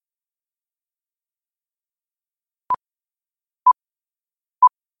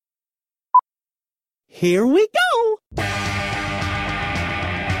Here we go!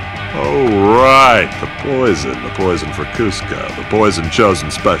 Oh, right, the poison for Kuzco, the poison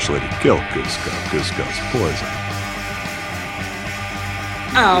chosen specially to kill Kuzco's poison.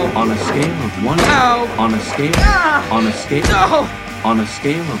 Ow. On a scale of 1 Ow. On a scale On a scale No. On a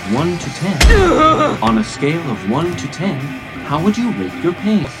scale of 1 to 10 On a scale of 1 to 10, how would you rate your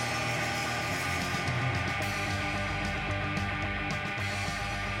pain?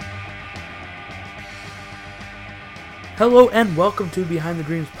 Hello and welcome to Behind the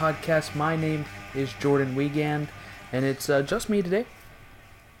Dreams podcast. My name is Jordan Wiegand, and it's just me today.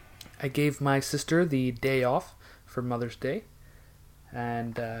 I gave my sister the day off for Mother's Day,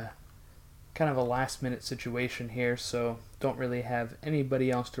 and kind of a last-minute situation here, so don't really have anybody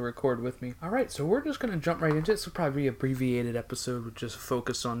else to record with me. Alright, so we're just going to jump right into it. This will probably be an abbreviated episode with just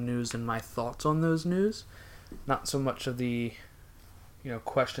focus on news and my thoughts on those news. Not so much of the,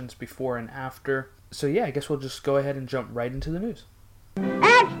 questions before and after. So yeah, I guess we'll just go ahead and jump right into the news.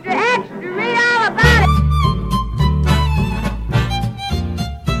 Extra, extra, read all about it!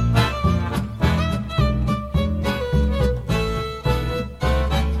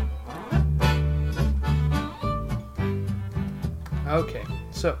 Okay,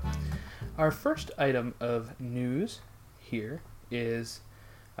 so our first item of news here is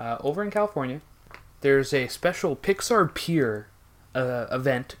over in California. There's a special Pixar Pier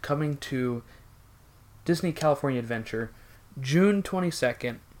event coming to Disney California Adventure June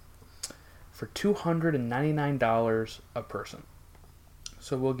 22nd for $299 a person.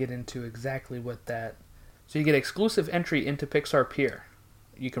 So we'll get into exactly what that... So you get exclusive entry into Pixar Pier.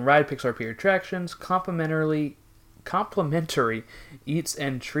 You can ride Pixar Pier attractions, complimentary eats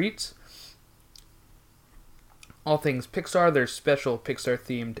and treats. All things Pixar. There's special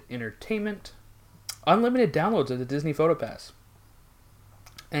Pixar-themed entertainment. Unlimited downloads of the Disney PhotoPass.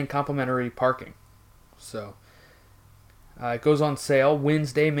 And complimentary parking. So, it goes on sale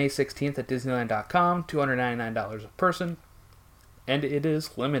Wednesday, May 16th at Disneyland.com, $299 a person, and it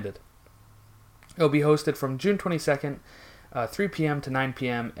is limited. It'll be hosted from June 22nd, 3 p.m. to 9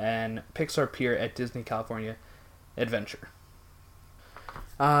 p.m. and Pixar Pier at Disney California Adventure.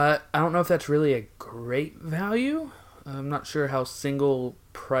 I don't know if that's really a great value. I'm not sure how single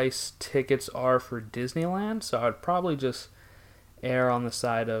price tickets are for Disneyland, so I'd probably just err on the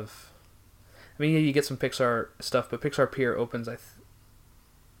side of... I mean, yeah, you get some Pixar stuff, but Pixar Pier opens, I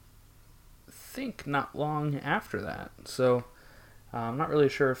think, not long after that. So, I'm not really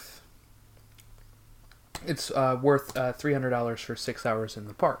sure if it's worth $300 for 6 hours in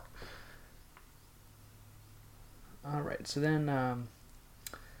the park. Alright, so then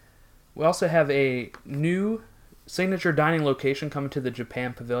we also have a new signature dining location coming to the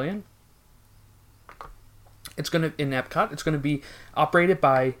Japan Pavilion. It's going to, in Epcot, it's going to be operated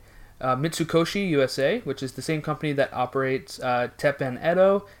by Mitsukoshi USA, which is the same company that operates Teppan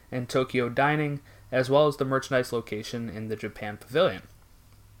Edo and Tokyo Dining, as well as the merchandise location in the Japan Pavilion.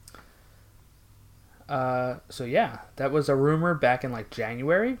 So yeah, that was a rumor back in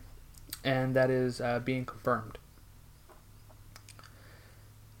January, and that is being confirmed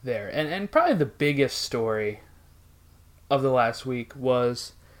there. And probably the biggest story of the last week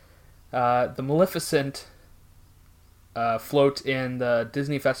was the Maleficent float in the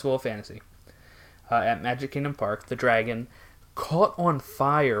Disney Festival of Fantasy at Magic Kingdom Park. The dragon caught on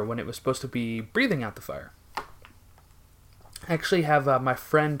fire when it was supposed to be breathing out the fire. I actually have my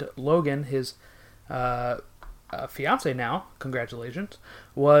friend Logan, his fiance now, congratulations,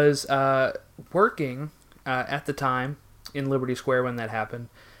 was working at the time in Liberty Square when that happened,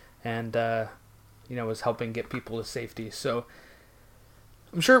 and was helping get people to safety. So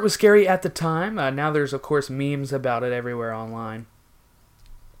I'm sure it was scary at the time. Now there's, of course, memes about it everywhere online.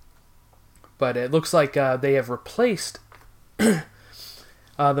 But it looks like they have replaced the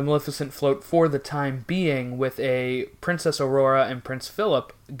Maleficent float for the time being with a Princess Aurora and Prince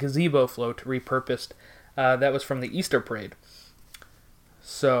Philip gazebo float repurposed. That was from the Easter Parade.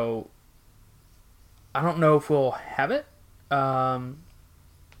 So, I don't know if we'll have it.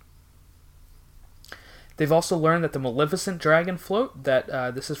 They've also learned that the Maleficent Dragon float, that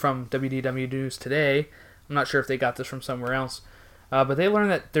this is from WDW News Today, I'm not sure if they got this from somewhere else, but they learned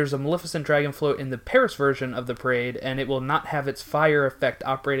that there's a Maleficent Dragon float in the Paris version of the parade, and it will not have its fire effect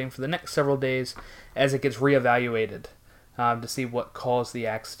operating for the next several days as it gets reevaluated to see what caused the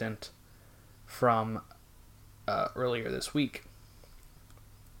accident from earlier this week.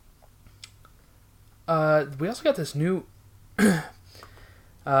 We also got this new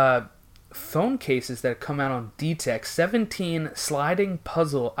phone cases that come out on D-Tech, 17 sliding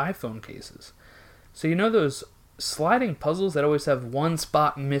puzzle iPhone cases. So those sliding puzzles that always have one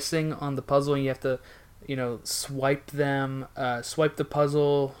spot missing on the puzzle and you have to swipe them, swipe the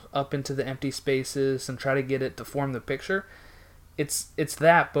puzzle up into the empty spaces and try to get it to form the picture. It's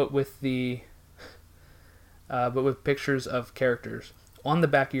that, but with pictures of characters on the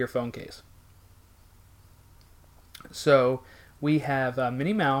back of your phone case. So we have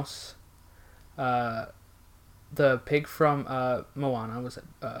Minnie Mouse, the pig from Moana, was it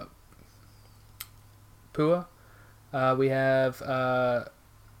Pua? We have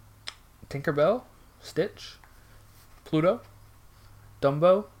Tinkerbell, Stitch, Pluto,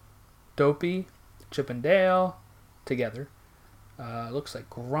 Dumbo, Dopey, Chip and Dale, together. Looks like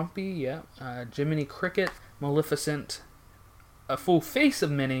Grumpy, yeah. Jiminy Cricket, Maleficent, a full face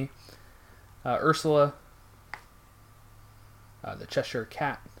of Minnie, Ursula, the Cheshire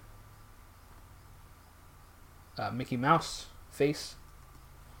Cat, Mickey Mouse face,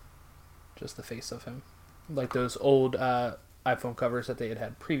 just the face of him, like those old iPhone covers that they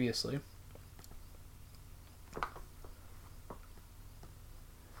had previously.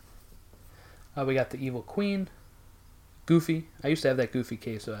 We got the Evil Queen, Goofy. I used to have that Goofy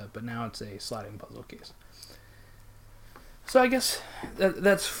case, but now it's a sliding puzzle case. So I guess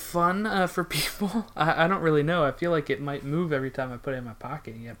that's fun for people. I don't really know. I feel like it might move every time I put it in my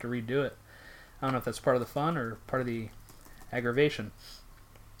pocket and you have to redo it. I don't know if that's part of the fun or part of the aggravation.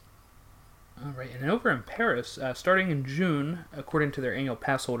 All right, and over in Paris, starting in June, according to their annual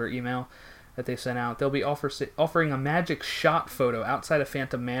pass holder email that they sent out, they'll be offering a magic shot photo outside of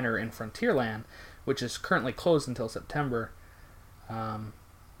Phantom Manor in Frontierland, which is currently closed until September. But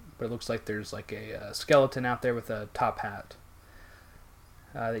it looks like there's like a skeleton out there with a top hat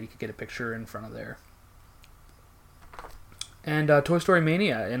that you could get a picture in front of there. And Toy Story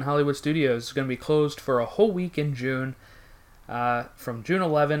Mania in Hollywood Studios is going to be closed for a whole week in June, from June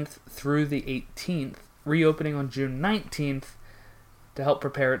 11th through the 18th, reopening on June 19th to help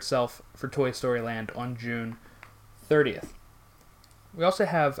prepare itself for Toy Story Land on June 30th. We also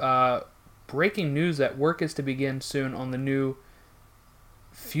have breaking news that work is to begin soon on the new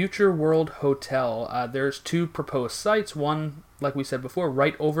Future World Hotel. There's 2 proposed sites, one, like we said before,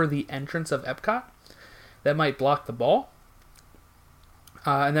 right over the entrance of Epcot. That might block the ball.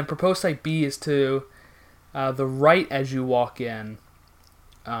 And then proposed site B is to the right as you walk in,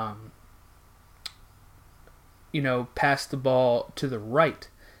 past the ball to the right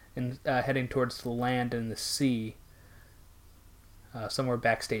and heading towards the land and the sea, somewhere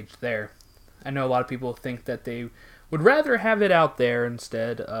backstage there. I know a lot of people think that they would rather have it out there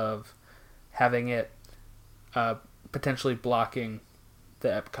instead of having it potentially blocking the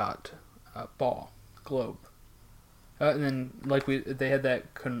Epcot globe. And then, they had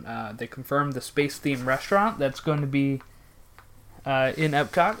that. They confirmed the space-themed restaurant that's going to be in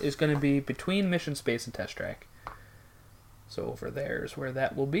Epcot is going to be between Mission Space and Test Track. So over there is where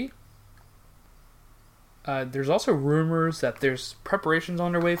that will be. There's also rumors that there's preparations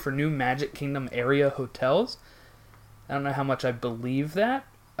underway for new Magic Kingdom area hotels. I don't know how much I believe that.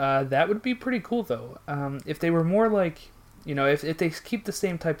 That would be pretty cool, though. If they were more like, if they keep the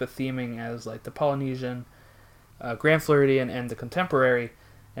same type of theming as like the Polynesian, Grand Floridian, and the Contemporary,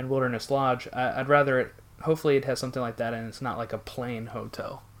 and Wilderness Lodge, I'd rather hopefully it has something like that and it's not like a plain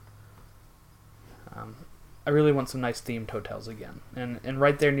hotel. I really want some nice themed hotels again. And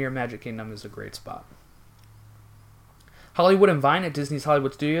right there near Magic Kingdom is a great spot. Hollywood and Vine at Disney's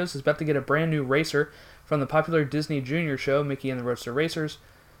Hollywood Studios is about to get a brand new racer from the popular Disney Junior show, Mickey and the Roadster Racers.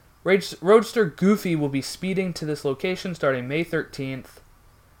 Roadster Goofy will be speeding to this location starting May 13th,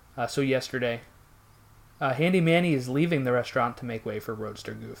 so yesterday. Handy Manny is leaving the restaurant to make way for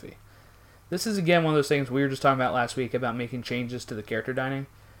Roadster Goofy. This is again one of those things we were just talking about last week about making changes to the character dining.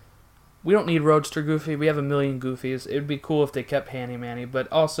 We don't need Roadster Goofy. We have a million Goofies. It would be cool if they kept Handy Manny,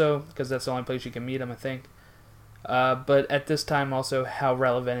 but also, because that's the only place you can meet him, I think. But at this time, also, how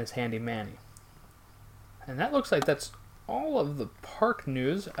relevant is Handy Manny? And that looks like that's all of the park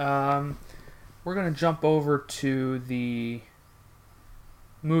news. We're going to jump over to the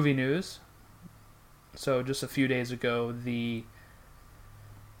movie news. So just a few days ago, the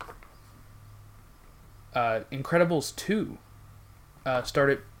Incredibles 2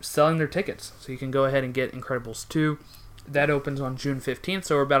 started selling their tickets. So you can go ahead and get Incredibles 2. That opens on June 15th,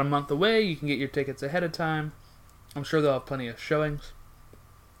 so we're about a month away. You can get your tickets ahead of time. I'm sure they'll have plenty of showings.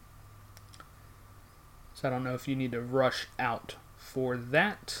 So I don't know if you need to rush out for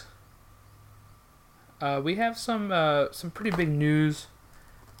that. We have some pretty big news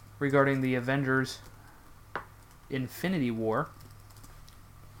regarding the Avengers Infinity War.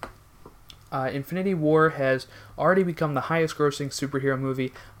 Infinity War has already become the highest grossing superhero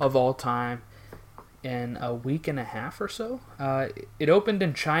movie of all time. in a week and a half or so. It opened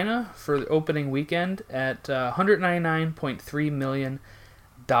in China for the opening weekend at $199.3 million.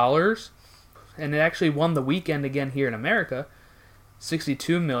 And it actually won the weekend again here in America,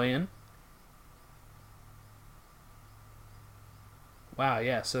 $62 million. Wow,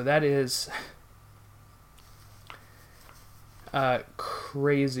 yeah, so that is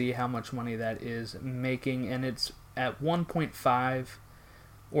crazy how much money that is making, and it's at 1.5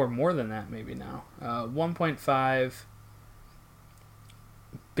 or more than that maybe now. $1.5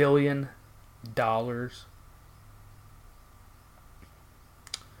 billion.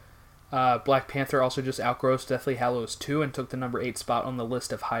 Black Panther also just outgrossed Deathly Hallows 2 and took the number 8 spot on the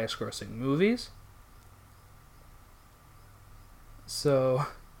list of highest grossing movies. So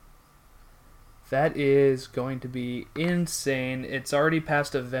that is going to be insane. It's already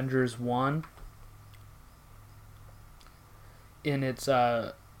passed Avengers 1 in its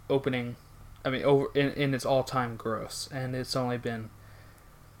opening, in its all-time gross, and it's only been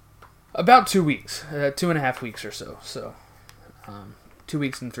about 2 weeks, 2.5 weeks or so. So 2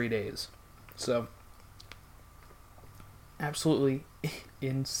 weeks and 3 days. So absolutely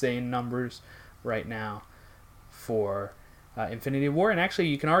insane numbers right now for Infinity War. And actually,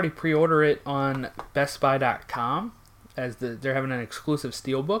 you can already pre-order it on BestBuy.com as they're having an exclusive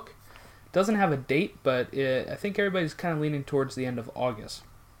steelbook. Doesn't have a date, but I think everybody's kind of leaning towards the end of August.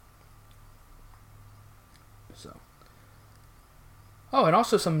 So, oh, and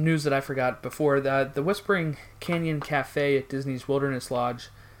also some news that I forgot before. The Whispering Canyon Cafe at Disney's Wilderness Lodge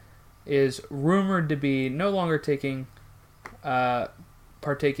is rumored to be no longer partaking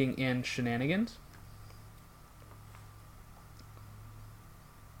in shenanigans.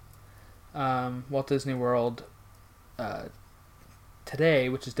 Walt Disney World today,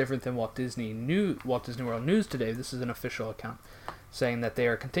 which is different than Walt Disney World News today. This is an official account saying that they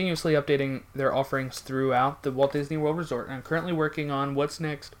are continuously updating their offerings throughout the Walt Disney World Resort and are currently working on what's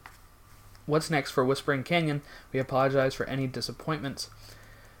next for Whispering Canyon. We apologize for any disappointments.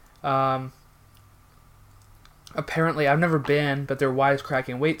 Apparently, I've never been, but they're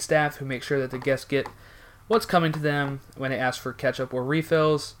wisecracking wait staff who make sure that the guests get what's coming to them when they ask for ketchup or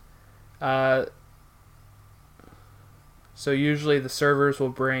refills. So usually the servers will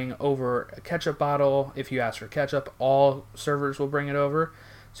bring over a ketchup bottle. If you ask for ketchup, all servers will bring it over.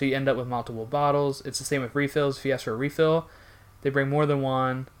 So you end up with multiple bottles. It's the same with refills. If you ask for a refill, they bring more than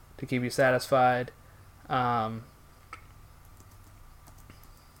one to keep you satisfied. But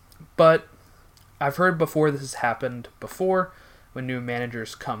I've heard before this has happened before when new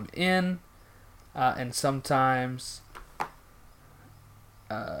managers come in, and sometimes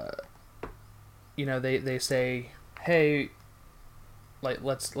they say, hey, like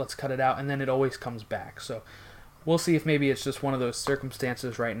let's cut it out, and then it always comes back. So we'll see if maybe it's just one of those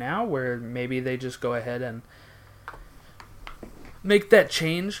circumstances right now where maybe they just go ahead and make that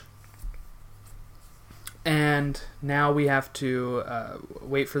change, and now we have to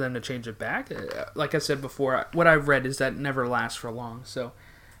wait for them to change it back. Like I said before, what I've read is that it never lasts for long, so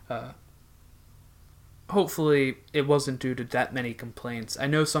hopefully it wasn't due to that many complaints. I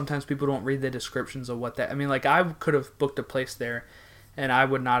know sometimes people don't read the descriptions of what that... I mean, like, I could have booked a place there, and I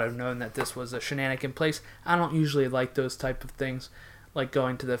would not have known that this was a shenanigan place. I don't usually like those type of things, like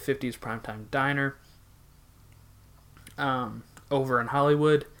going to the 50s Primetime Diner over in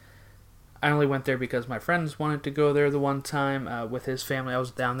Hollywood. I only went there because my friends wanted to go there the one time with his family. I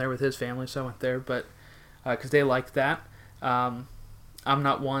was down there with his family, so I went there, but because they liked that. I'm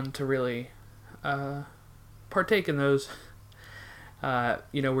not one to really... partake in those, where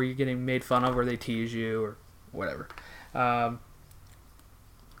you're getting made fun of or they tease you or whatever.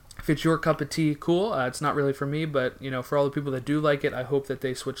 If it's your cup of tea, cool. It's not really for me, but, for all the people that do like it, I hope that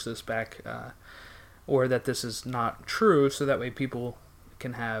they switch this back, or that this is not true, so that way people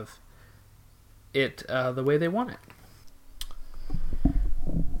can have it the way they want it.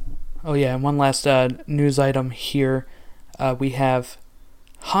 Oh yeah, and one last news item here. We have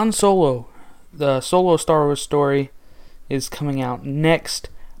Han Solo. The Solo Star Wars story is coming out next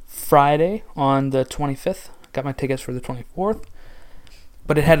Friday on the 25th. Got my tickets for the 24th.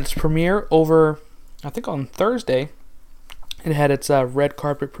 But it had its premiere over, I think on Thursday. It had its red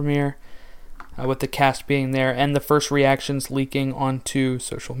carpet premiere with the cast being there and the first reactions leaking onto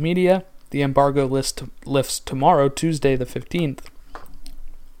social media. The embargo lifts tomorrow, Tuesday the 15th.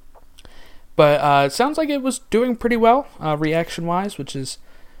 But it sounds like it was doing pretty well reaction-wise, which is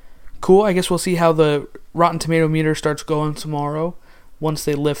cool. I guess we'll see how the Rotten Tomato meter starts going tomorrow once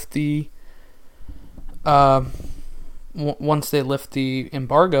they lift the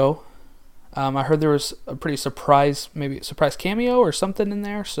embargo. I heard there was a pretty surprise cameo or something in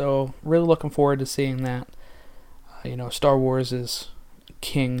there, so really looking forward to seeing that. Star Wars is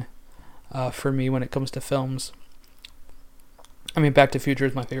king for me when it comes to films. I mean, Back to the Future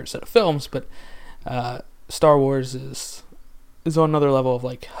is my favorite set of films, but Star Wars is on another level of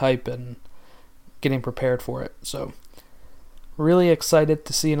like hype and getting prepared for it. So really excited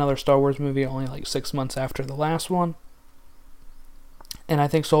to see another Star Wars movie only like 6 months after the last one. And I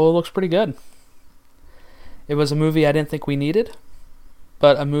think Solo looks pretty good. It was a movie I didn't think we needed,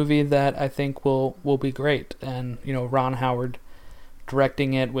 but a movie that I think will be great. And, Ron Howard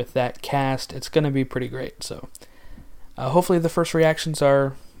directing it with that cast, it's going to be pretty great. So hopefully the first reactions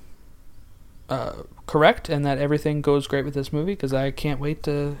are correct and that everything goes great with this movie, because I can't wait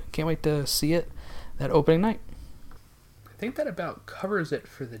to see it that opening night. I think that about covers it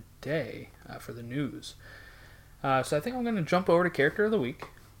for the day, for the news. So I think I'm going to jump over to Character of the Week,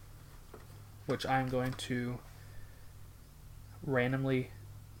 which I'm going to randomly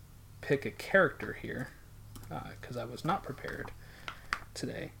pick a character here, because I was not prepared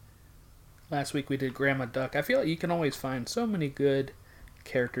today. Last week we did Grandma Duck. I feel like you can always find so many good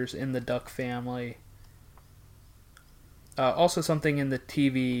characters in the Duck family. Also something in the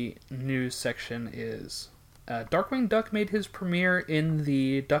TV news section is Darkwing Duck made his premiere in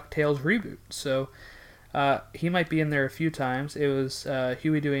the DuckTales reboot, so he might be in there a few times. It was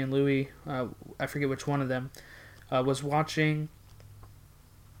Huey, Dewey, and Louie, I forget which one of them, was watching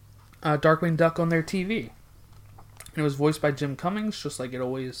Darkwing Duck on their TV. And it was voiced by Jim Cummings, just like he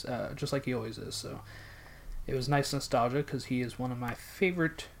always is. So it was nice nostalgia, because he is one of my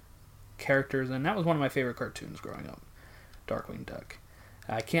favorite characters, and that was one of my favorite cartoons growing up, Darkwing Duck.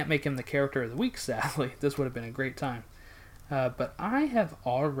 I can't make him the Character of the Week, sadly. This would have been a great time. But I have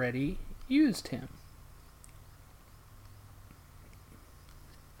already used him.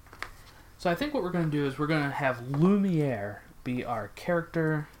 So I think what we're going to do is we're going to have Lumiere be our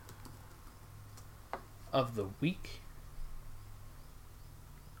Character of the Week.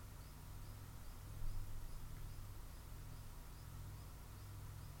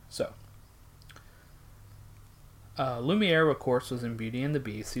 So, Lumiere, of course, was in Beauty and the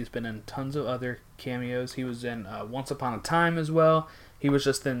Beast. He's been in tons of other cameos. He was in Once Upon a Time as well. He was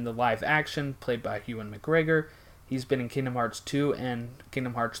just in the live action, played by Ewan McGregor. He's been in Kingdom Hearts 2 and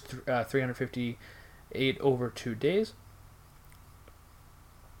Kingdom Hearts 358 over 2 days.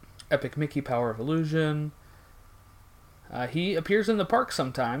 Epic Mickey, Power of Illusion. He appears in the park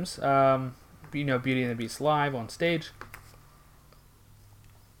sometimes. Beauty and the Beast live on stage.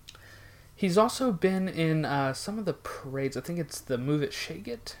 He's also been in some of the parades. I think it's the Move It, Shake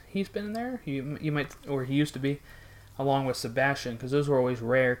It. He's been in there. He used to be, along with Sebastian, because those were always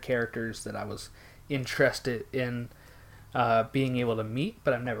rare characters that I was interested in being able to meet,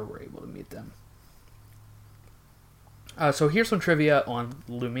 but I never were able to meet them. So here's some trivia on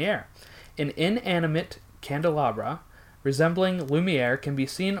Lumiere. An inanimate candelabra resembling Lumiere can be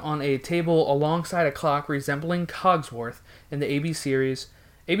seen on a table alongside a clock resembling Cogsworth in the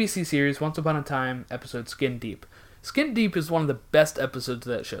ABC series Once Upon a Time episode Skin Deep. Skin Deep is one of the best episodes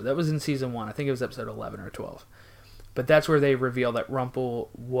of that show. That was in season 1. I think it was episode 11 or 12. But that's where they reveal that Rumple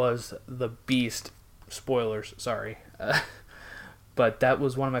was the Beast. Spoilers, sorry. But that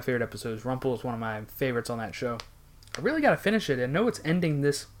was one of my favorite episodes. Rumple is one of my favorites on that show. I really got to finish it. I know it's ending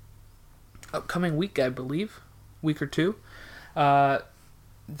this upcoming week, I believe. Week or two.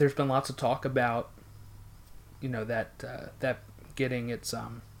 There's been lots of talk about, that getting its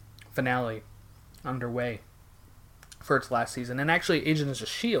finale underway for its last season. And actually, Agents of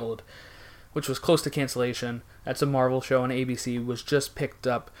S.H.I.E.L.D., which was close to cancellation, that's a Marvel show on ABC, was just picked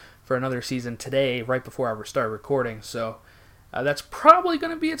up for another season today, right before I started recording. So that's probably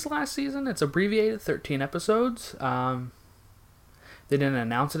going to be its last season. It's abbreviated, 13 episodes. They didn't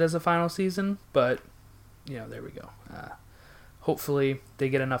announce it as a final season, but, there we go. Hopefully they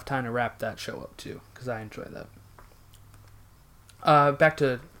get enough time to wrap that show up too, because I enjoy that. Back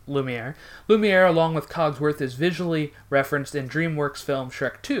to Lumiere. Lumiere, along with Cogsworth, is visually referenced in DreamWorks film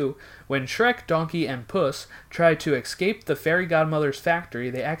Shrek 2. When Shrek, Donkey, and Puss try to escape the fairy godmother's factory,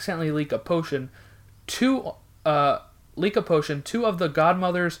 they accidentally leak a potion. Two of the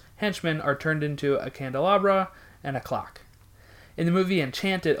godmother's henchmen are turned into a candelabra and a clock. In the movie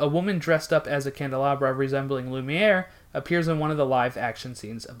Enchanted, a woman dressed up as a candelabra resembling Lumiere appears in one of the live-action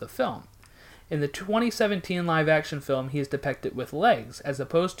scenes of the film. In the 2017 live-action film, he is depicted with legs, as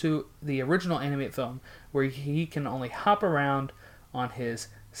opposed to the original animated film, where he can only hop around on his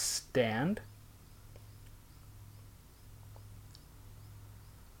stand.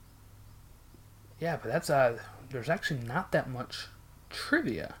 Yeah, but that's there's actually not that much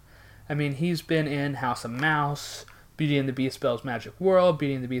trivia. I mean, he's been in House of Mouse, Beauty and the Beast Belle's Magic World,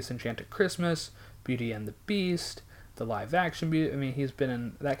 Beauty and the Beast Enchanted Christmas, Beauty and the Beast, the live action Beauty. I mean, he's been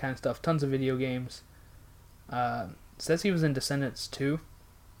in that kind of stuff. Tons of video games. Says he was in Descendants too.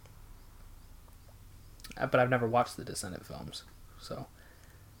 But I've never watched the Descendant films, so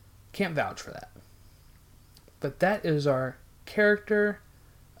can't vouch for that. But that is our character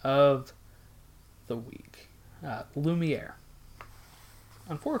of the week, Lumiere.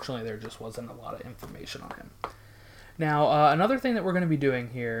 Unfortunately, there just wasn't a lot of information on him. Now, another thing that we're going to be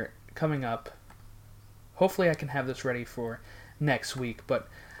doing here coming up, hopefully I can have this ready for next week, but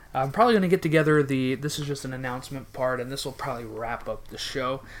I'm probably going to get together this is just an announcement part, and this will probably wrap up the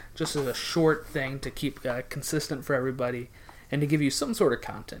show, just as a short thing to keep consistent for everybody, and to give you some sort of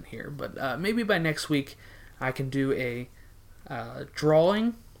content here. But maybe by next week, I can do a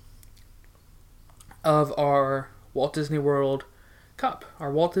drawing of our Walt Disney World Cup,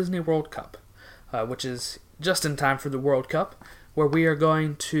 which is just in time for the World Cup, where we are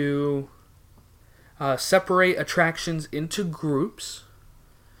going to separate attractions into groups,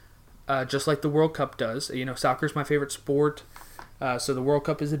 just like the World Cup does. You know, soccer's my favorite sport, so the World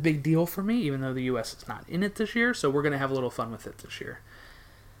Cup is a big deal for me, even though the U.S. is not in it this year, so we're going to have a little fun with it this year.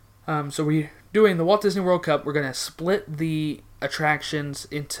 So we're doing the Walt Disney World Cup. We're going to split the attractions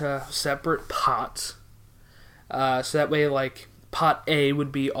into separate pots, so that way, like, pot A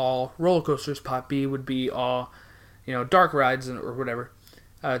would be all roller coasters, pot B would be all, dark rides or whatever,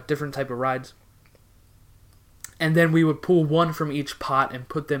 different type of rides. And then we would pull one from each pot and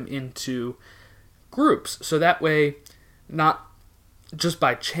put them into groups. So that way, not just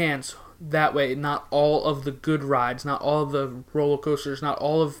by chance, that way not all of the good rides, not all of the roller coasters, not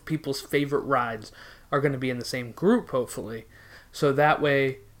all of people's favorite rides are going to be in the same group, hopefully. So that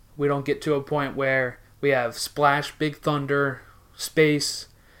way we don't get to a point where we have Splash, Big Thunder, Space,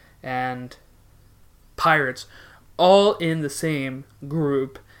 and Pirates all in the same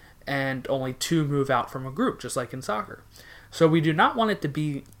group, and only two move out from a group, just like in soccer. So we do not want it to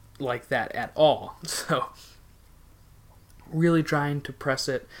be like that at all. So really trying to press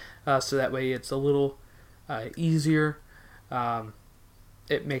it so that way it's a little easier.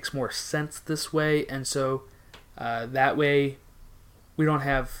 It makes more sense this way, and so that way we don't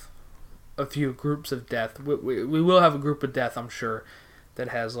have a few groups of death. We will have a group of death, I'm sure, that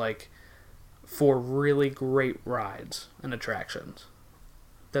has like 4 really great rides and attractions.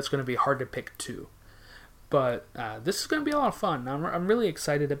 That's going to be hard to pick too. But this is going to be a lot of fun. I'm really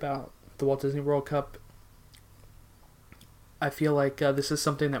excited about the Walt Disney World Cup. I feel like this is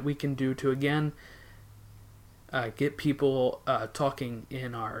something that we can do to, again, get people talking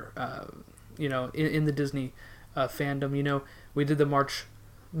in our, in the Disney fandom. We did the March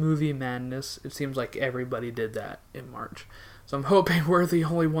Movie Madness. It seems like everybody did that in March. So I'm hoping we're the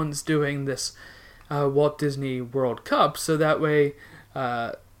only ones doing this Walt Disney World Cup, so that way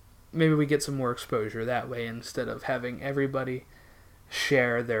maybe we get some more exposure that way instead of having everybody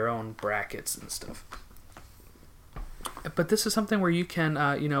share their own brackets and stuff. But this is something where you can,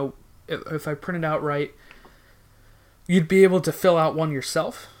 if I print it out right, you'd be able to fill out one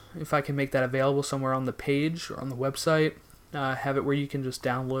yourself. If I can make that available somewhere on the page or on the website, have it where you can just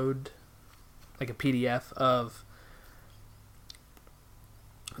download like a PDF of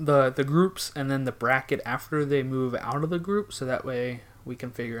the groups and then the bracket after they move out of the group, so that way we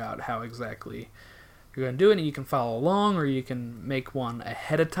can figure out how exactly you're going to do it, and you can follow along, or you can make one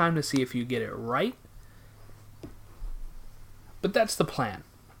ahead of time to see if you get it right. But that's the plan.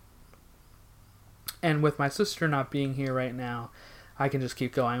 And with my sister not being here right now, I can just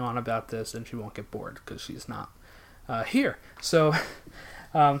keep going on about this and she won't get bored because she's not here. So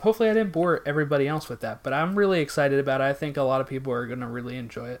hopefully I didn't bore everybody else with that, but I'm really excited about it. I think a lot of people are going to really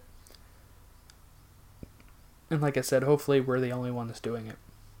enjoy it. And like I said, hopefully we're the only ones doing it.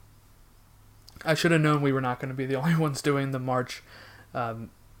 I should have known we were not going to be the only ones doing the March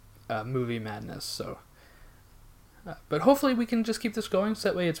Movie Madness. So, but hopefully we can just keep this going, so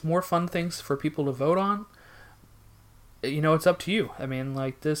that way it's more fun things for people to vote on. It's up to you. I mean,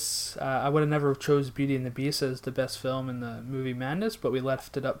 like this, I would have never chose Beauty and the Beast as the best film in the Movie Madness, but we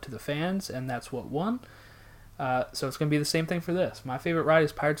left it up to the fans, and that's what won. So it's going to be the same thing for this. My favorite ride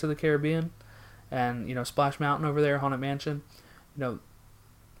is Pirates of the Caribbean. And, Splash Mountain over there, Haunted Mansion.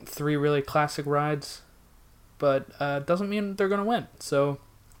 3 really classic rides. But doesn't mean they're going to win. So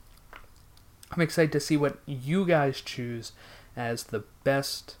I'm excited to see what you guys choose as the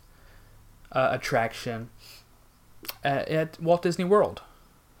best attraction at Walt Disney World.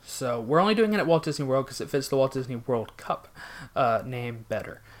 So we're only doing it at Walt Disney World because it fits the Walt Disney World Cup name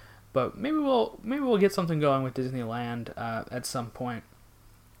better. But maybe we'll get something going with Disneyland at some point.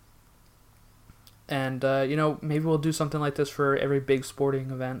 And, maybe we'll do something like this for every big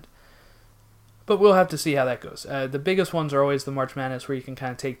sporting event. But we'll have to see how that goes. The biggest ones are always the March Madness, where you can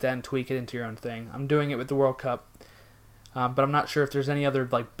kind of take that and tweak it into your own thing. I'm doing it with the World Cup, but I'm not sure if there's any other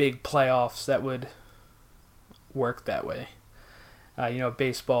big playoffs that would work that way.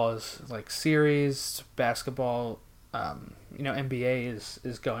 Baseball is series, basketball, NBA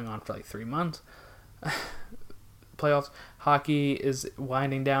is going on for 3 months. Playoffs. Hockey is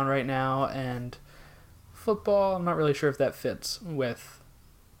winding down right now, and football, I'm not really sure if that fits with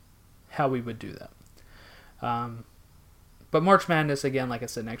how we would do that. But March Madness, again, like I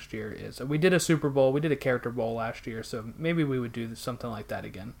said, next year is... We did a Super Bowl, we did a Character Bowl last year, so maybe we would do something like that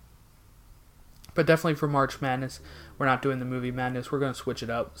again. But definitely for March Madness, we're not doing the Movie Madness. We're going to switch it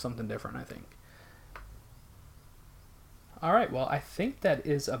up, something different, I think. All right, well, I think that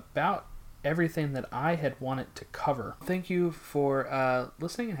is about everything that I had wanted to cover. Thank you for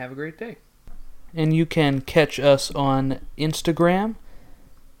listening, and have a great day. And you can catch us on Instagram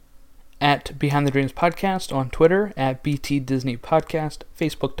at Behind the Dreams Podcast, on Twitter at BT Disney Podcast,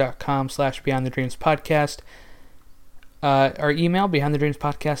 Facebook.com/Behind the Dreams Podcast. Our email,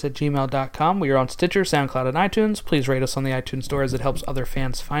 behindthedreamspodcast@gmail.com. We are on Stitcher, SoundCloud, and iTunes. Please rate us on the iTunes Store, as it helps other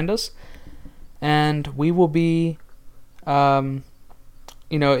fans find us. And we will be,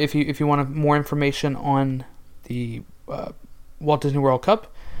 if you want more information on the Walt Disney World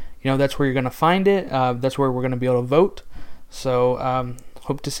Cup, that's where you're going to find it. That's where we're going to be able to vote. So,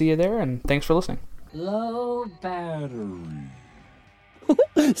 hope to see you there, and thanks for listening. Low battery.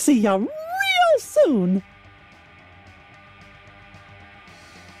 See ya real soon.